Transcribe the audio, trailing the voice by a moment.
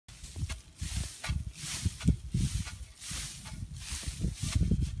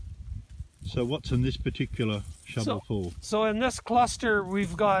So what's in this particular shovel for? So in this cluster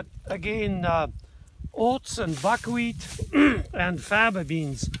we've got, again, oats and buckwheat and faba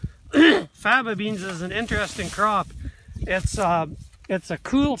beans. Faba beans is an interesting crop. It's a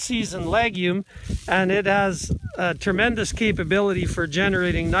cool season legume, and it has a tremendous capability for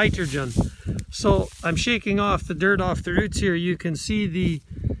generating nitrogen. So I'm shaking off the dirt off the roots here. You can see the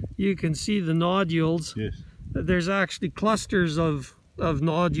nodules. Yes. There's actually clusters of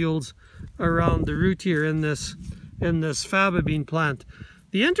nodules around the root here in this faba bean plant.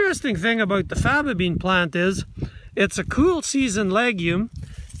 The interesting thing about the faba bean plant is it's a cool season legume,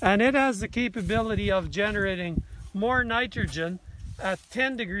 and it has the capability of generating more nitrogen at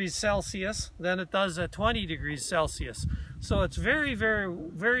 10 degrees Celsius than it does at 20 degrees Celsius. So it's very, very,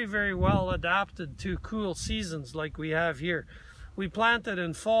 very, very well adapted to cool seasons like we have here. We plant it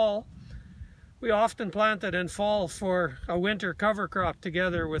in fall. We often plant it in fall for a winter cover crop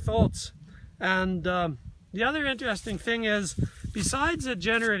together with oats. And the other interesting thing is, besides it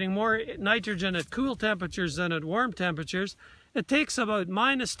generating more nitrogen at cool temperatures than at warm temperatures, it takes about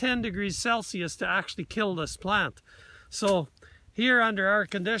 -10 degrees Celsius to actually kill this plant. So here under our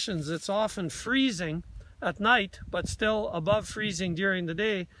conditions, it's often freezing at night, but still above freezing during the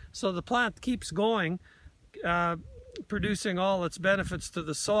day. So the plant keeps going, producing all its benefits to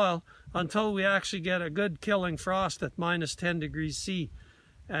the soil until we actually get a good killing frost at -10 degrees C.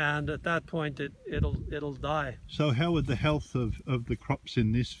 And at that point it'll die. So how would the health of the crops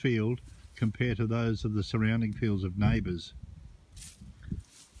in this field compare to those of the surrounding fields of neighbours?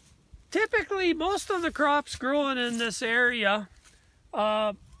 Typically, most of the crops growing in this area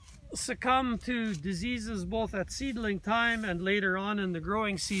succumb to diseases both at seedling time and later on in the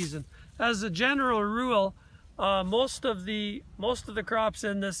growing season. As a general rule, most of the crops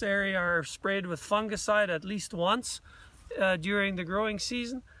in this area are sprayed with fungicide at least once during the growing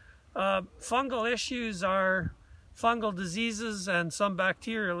season. Fungal issues are fungal diseases, and some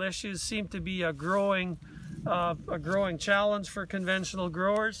bacterial issues seem to be a growing challenge for conventional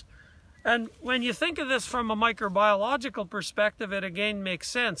growers. And when you think of this from a microbiological perspective, it again makes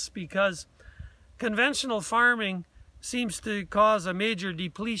sense, because conventional farming seems to cause a major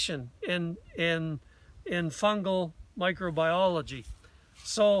depletion in fungal microbiology.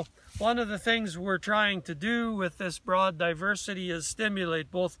 So one of the things we're trying to do with this broad diversity is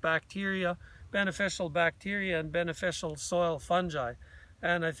stimulate both bacteria, beneficial bacteria, and beneficial soil fungi.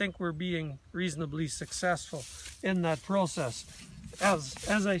 And I think we're being reasonably successful in that process. As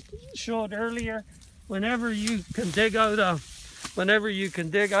I showed earlier, whenever you can dig out a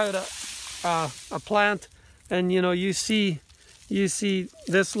plant, and you see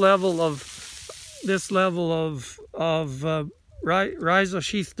this level of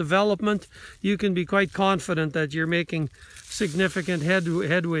rhizosheath development, you can be quite confident that you're making significant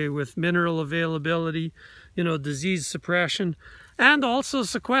headway with mineral availability, disease suppression, and also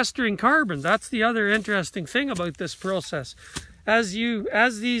sequestering carbon. That's the other interesting thing about this process. As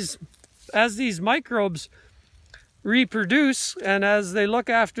these microbes reproduce, and as they look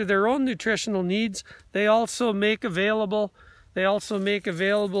after their own nutritional needs, they also make available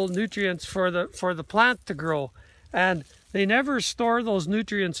nutrients for the plant to grow. And they never store those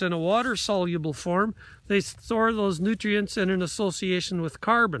nutrients in a water-soluble form. They store those nutrients in an association with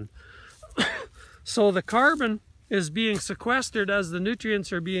carbon. So the carbon is being sequestered as the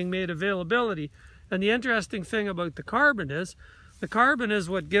nutrients are being made availability. And the interesting thing about the carbon is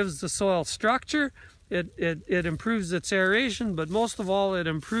what gives the soil structure. It improves its aeration, but most of all, it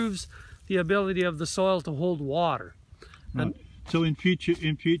improves the ability of the soil to hold water. Right. And so in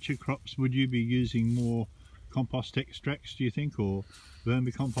future crops, would you be using more compost extracts, do you think, or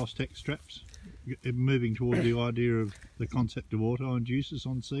vermicompost extracts, moving toward the idea of the concept of auto-inducers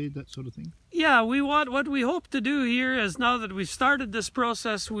on seed, that sort of thing? Yeah, what we hope to do here is, now that we've started this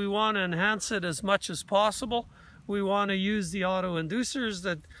process, we want to enhance it as much as possible. We want to use the auto-inducers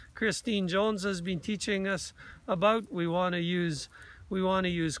that Christine Jones has been teaching us about. We want to use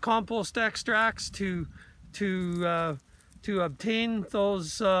compost extracts to obtain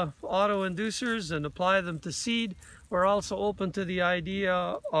those auto-inducers and apply them to seed. We're also open to the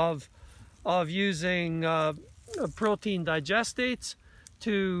idea of using protein digestates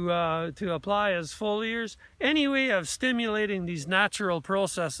to apply as foliars. Any way of stimulating these natural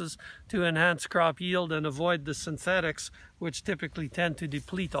processes to enhance crop yield and avoid the synthetics, which typically tend to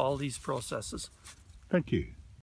deplete all these processes. Thank you.